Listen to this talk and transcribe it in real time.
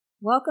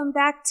Welcome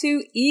back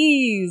to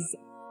Ease,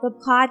 the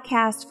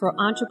podcast for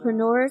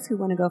entrepreneurs who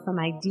want to go from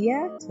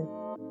idea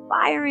to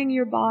firing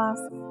your boss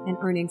and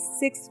earning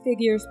six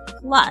figures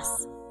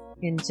plus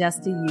in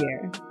just a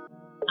year.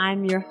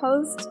 I'm your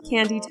host,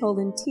 Candy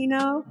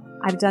Tolentino.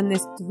 I've done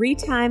this 3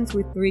 times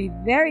with 3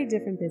 very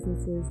different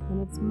businesses,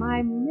 and it's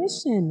my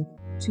mission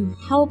to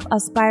help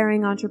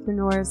aspiring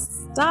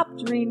entrepreneurs stop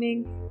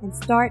dreaming and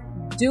start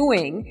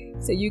doing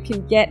so you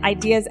can get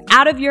ideas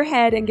out of your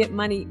head and get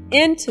money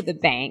into the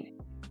bank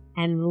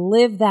and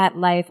live that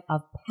life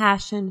of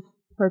passion,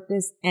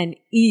 purpose, and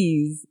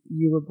ease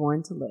you were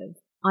born to live.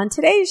 On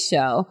today's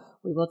show,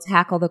 we will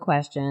tackle the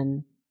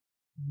question,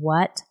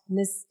 what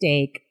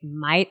mistake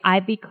might I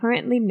be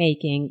currently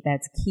making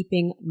that's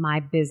keeping my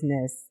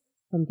business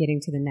from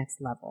getting to the next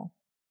level?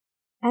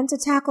 And to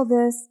tackle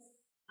this,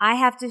 I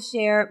have to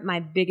share my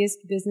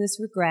biggest business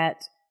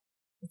regret.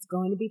 It's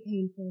going to be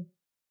painful,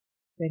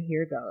 but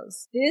here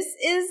goes. This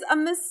is a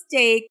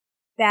mistake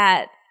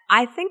that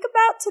I think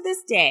about to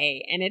this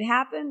day, and it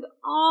happened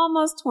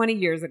almost 20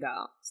 years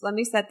ago. So let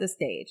me set the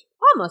stage.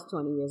 Almost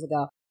 20 years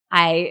ago,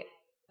 I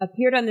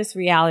appeared on this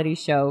reality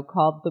show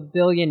called The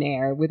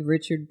Billionaire with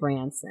Richard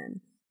Branson.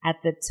 At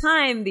the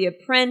time, The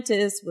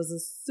Apprentice was a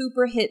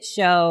super hit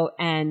show,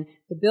 and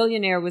The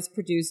Billionaire was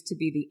produced to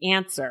be the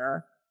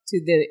answer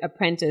to The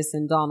Apprentice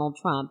and Donald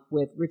Trump,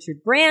 with Richard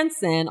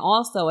Branson,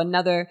 also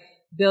another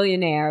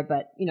billionaire,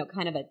 but,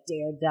 kind of a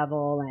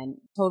daredevil and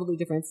totally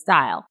different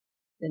style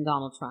than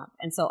Donald Trump.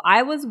 And so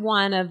I was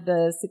one of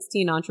the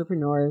 16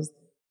 entrepreneurs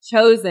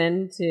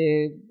chosen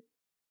to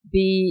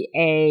be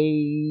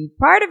a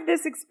part of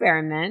this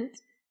experiment.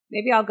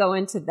 Maybe I'll go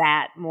into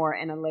that more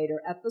in a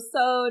later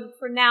episode.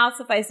 For now,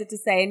 suffice it to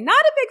say, not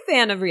a big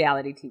fan of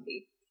reality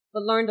TV,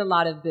 but learned a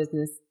lot of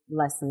business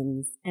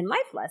lessons and life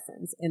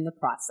lessons in the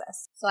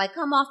process. So I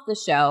come off the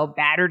show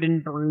battered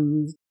and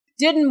bruised,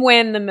 didn't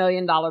win the $1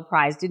 million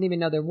prize, didn't even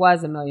know there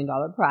was a $1 million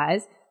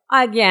prize.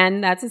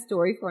 Again, that's a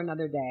story for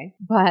another day.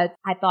 But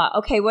I thought,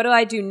 okay, what do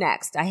I do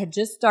next? I had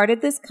just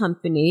started this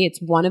company. It's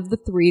one of the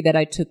 3 that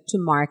I took to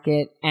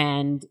market.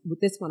 And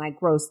with this one, I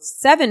grossed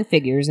 7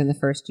 figures in the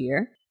first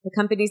year. The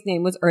company's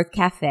name was Earth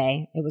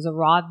Cafe. It was a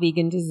raw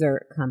vegan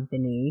dessert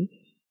company.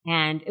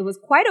 And it was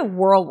quite a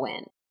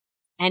whirlwind.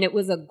 And it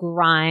was a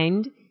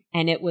grind.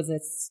 And it was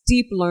a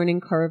steep learning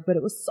curve. But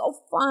it was so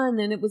fun.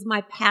 And it was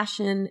my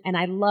passion. And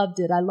I loved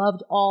it. I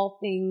loved all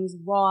things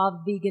raw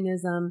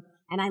veganism.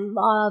 And I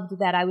loved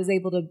that I was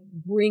able to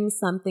bring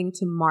something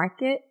to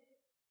market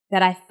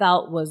that I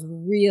felt was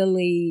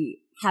really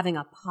having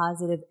a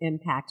positive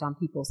impact on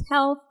people's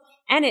health,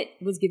 and it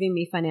was giving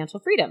me financial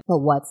freedom.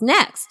 But what's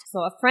next? So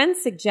a friend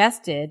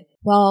suggested,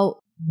 well,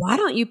 why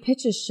don't you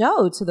pitch a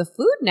show to the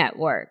Food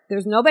Network?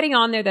 There's nobody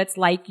on there that's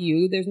like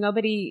you. There's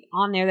nobody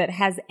on there that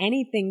has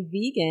anything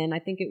vegan. I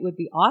think it would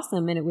be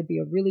awesome, and it would be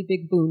a really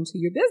big boon to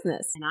your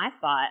business. And I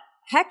thought,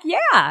 heck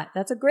yeah,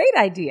 that's a great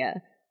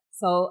idea.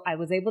 So I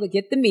was able to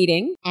get the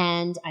meeting,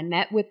 and I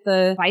met with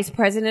the vice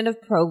president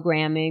of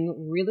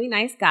programming, really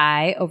nice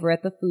guy over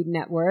at the Food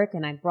Network.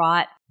 And I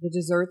brought the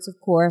desserts, of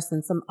course,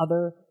 and some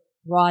other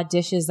raw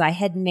dishes I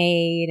had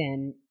made,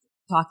 and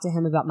talked to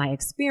him about my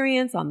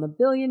experience on The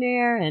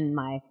Billionaire and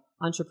my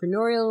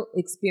entrepreneurial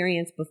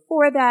experience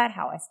before that,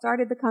 how I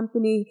started the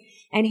company.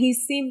 And he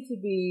seemed to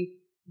be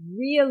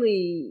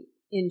really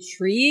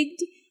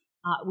intrigued.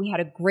 We had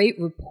a great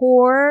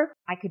rapport.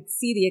 I could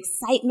see the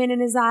excitement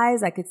in his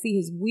eyes. I could see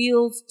his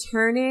wheels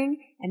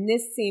turning. And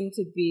this seemed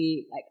to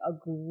be like a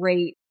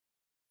great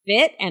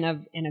fit and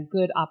a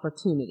good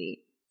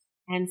opportunity.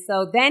 And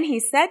so then he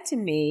said to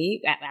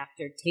me,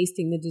 after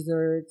tasting the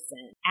desserts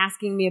and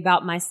asking me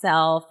about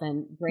myself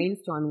and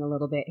brainstorming a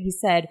little bit, he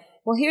said,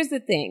 well, here's the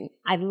thing.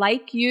 I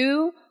like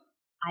you.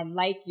 I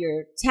like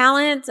your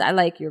talent. I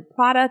like your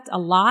product a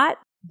lot.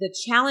 The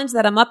challenge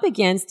that I'm up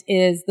against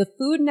is the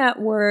Food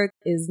Network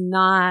is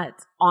not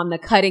on the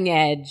cutting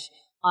edge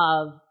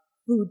of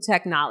food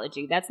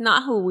technology. That's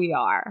not who we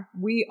are.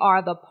 We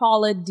are the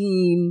Paula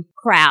Deen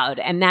crowd,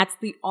 and that's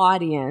the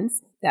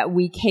audience that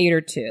we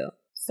cater to.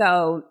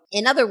 So,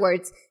 in other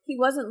words, he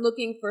wasn't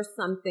looking for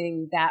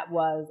something that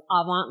was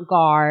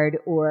avant-garde,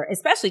 or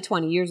especially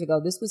 20 years ago,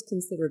 this was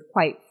considered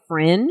quite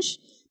fringe,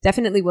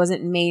 definitely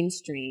wasn't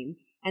mainstream.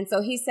 And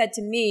so he said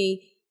to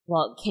me,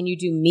 well, can you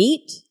do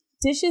meat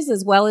dishes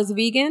as well as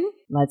vegan?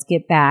 Let's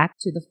get back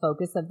to the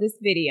focus of this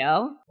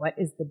video. What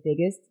is the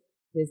biggest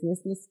business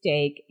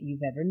mistake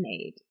you've ever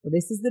made? Well,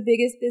 this is the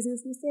biggest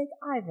business mistake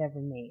I've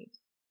ever made.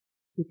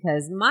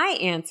 Because my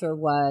answer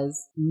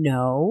was,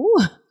 no,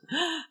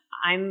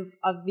 I'm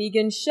a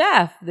vegan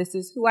chef. This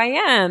is who I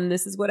am.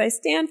 This is what I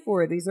stand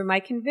for. These are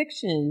my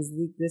convictions.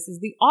 This is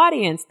the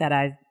audience that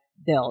I've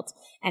built.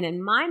 And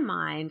in my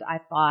mind, I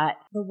thought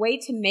the way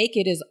to make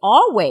it is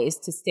always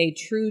to stay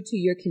true to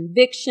your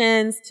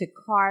convictions, to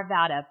carve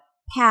out a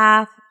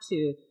path,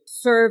 to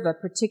serve a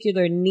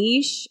particular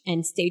niche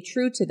and stay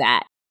true to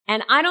that.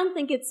 And I don't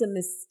think it's a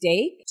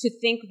mistake to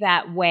think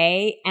that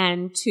way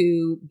and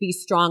to be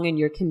strong in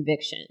your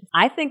convictions.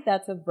 I think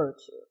that's a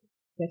virtue.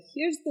 But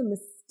here's the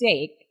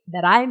mistake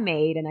that I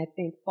made, and I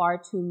think far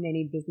too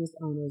many business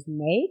owners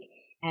make,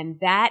 and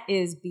that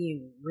is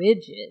being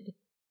rigid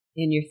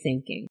in your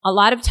thinking. A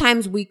lot of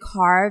times we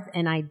carve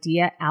an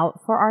idea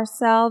out for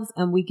ourselves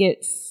and we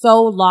get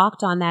so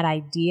locked on that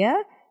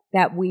idea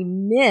that we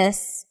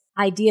miss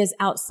ideas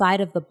outside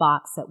of the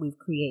box that we've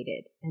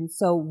created. And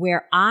so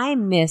where I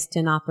missed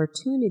an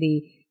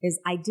opportunity is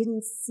I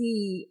didn't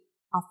see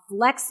a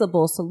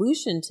flexible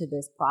solution to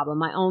this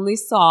problem. I only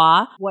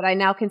saw what I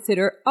now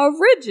consider a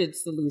rigid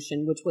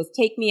solution, which was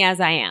take me as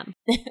I am.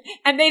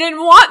 And they didn't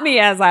want me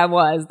as I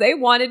was. They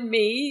wanted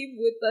me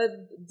with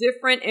a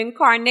different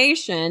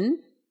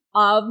incarnation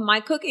of my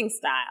cooking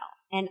style.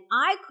 And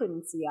I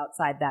couldn't see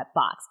outside that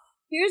box.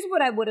 Here's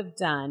what I would have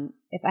done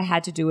if I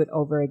had to do it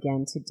over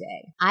again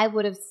today. I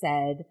would have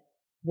said,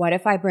 what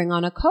if I bring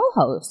on a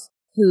co-host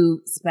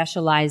who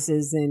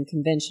specializes in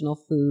conventional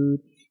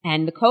food?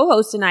 And the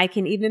co-host and I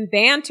can even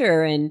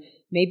banter, and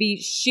maybe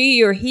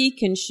she or he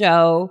can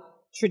show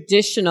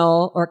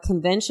traditional or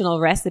conventional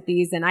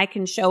recipes and I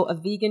can show a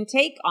vegan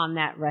take on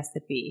that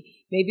recipe.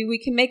 Maybe we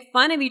can make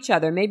fun of each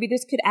other. Maybe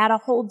this could add a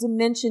whole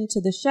dimension to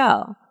the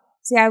show.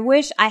 See, I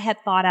wish I had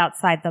thought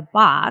outside the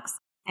box,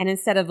 and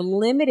instead of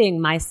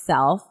limiting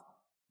myself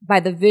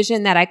by the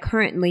vision that I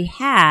currently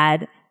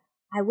had,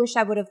 I wish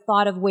I would have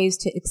thought of ways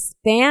to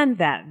expand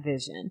that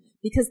vision.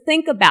 Because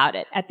think about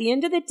it. At the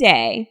end of the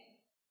day,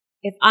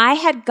 if I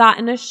had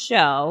gotten a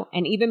show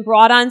and even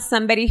brought on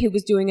somebody who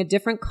was doing a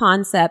different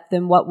concept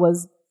than what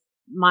was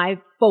my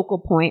focal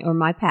point or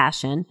my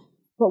passion,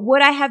 but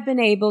would I have been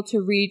able to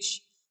reach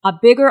a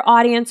bigger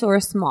audience or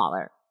a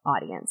smaller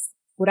audience?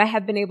 Would I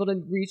have been able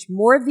to reach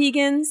more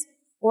vegans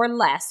or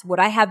less? Would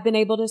I have been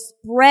able to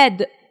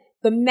spread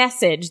the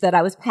message that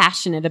I was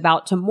passionate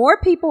about to more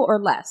people or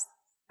less?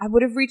 I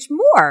would have reached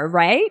more,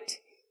 right?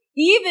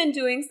 Even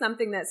doing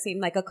something that seemed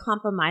like a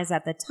compromise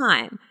at the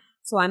time.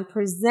 So I'm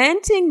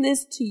presenting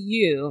this to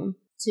you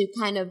to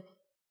kind of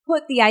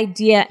put the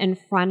idea in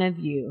front of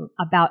you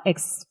about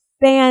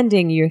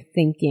expanding your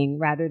thinking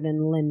rather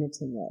than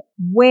limiting it.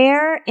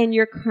 Where in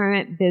your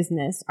current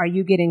business are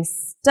you getting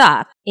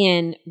stuck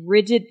in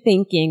rigid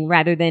thinking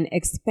rather than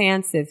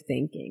expansive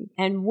thinking?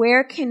 And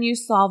where can you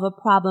solve a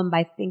problem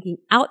by thinking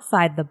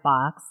outside the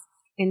box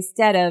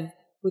instead of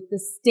with the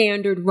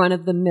standard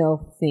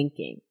run-of-the-mill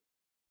thinking?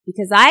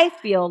 Because I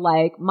feel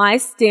like my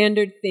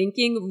standard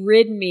thinking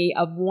rid me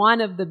of one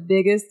of the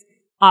biggest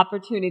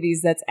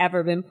opportunities that's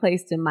ever been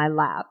placed in my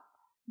lap.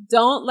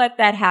 Don't let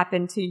that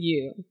happen to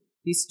you.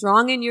 Be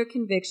strong in your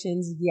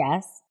convictions,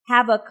 yes.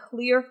 Have a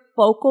clear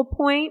focal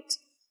point,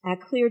 a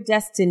clear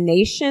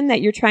destination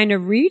that you're trying to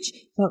reach,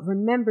 but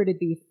remember to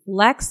be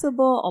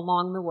flexible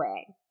along the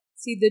way.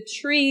 See, the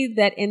tree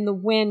that in the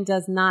wind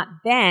does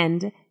not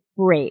bend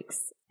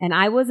breaks. And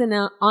I was an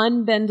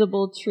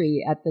unbendable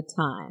tree at the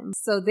time.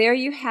 So there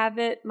you have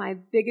it. My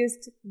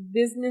biggest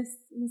business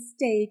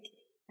mistake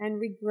and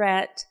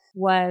regret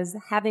was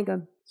having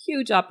a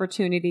huge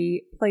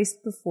opportunity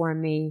placed before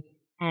me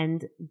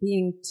and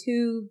being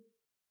too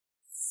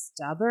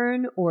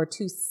stubborn or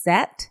too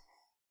set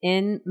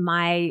in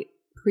my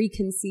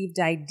preconceived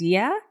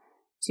idea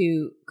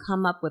to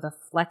come up with a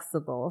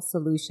flexible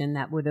solution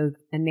that would have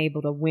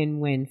enabled a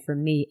win-win for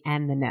me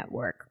and the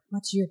network.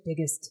 What's your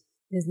biggest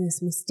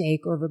business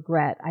mistake or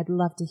regret? I'd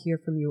love to hear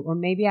from you. Or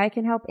maybe I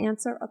can help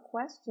answer a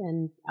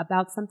question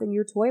about something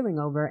you're toiling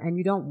over and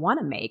you don't want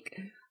to make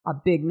a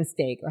big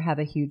mistake or have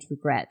a huge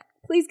regret.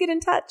 Please get in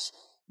touch.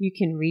 You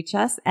can reach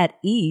us at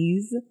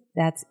ease,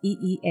 that's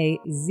EEAZE.com,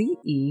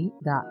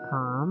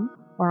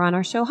 or on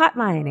our show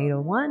hotline,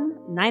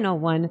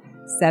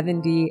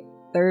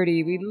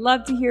 801-901-7030. We'd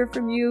love to hear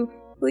from you.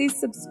 Please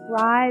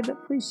subscribe.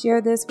 Please share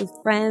this with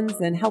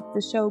friends and help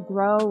the show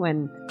grow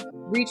and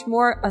reach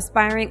more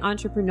aspiring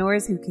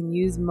entrepreneurs who can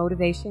use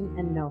motivation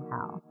and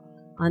know-how.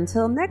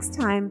 Until next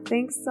time,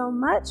 thanks so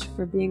much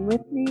for being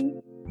with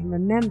me. And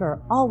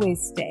remember,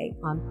 always stay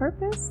on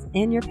purpose,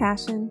 in your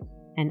passion,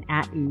 and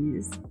at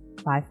ease.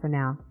 Bye for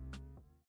now.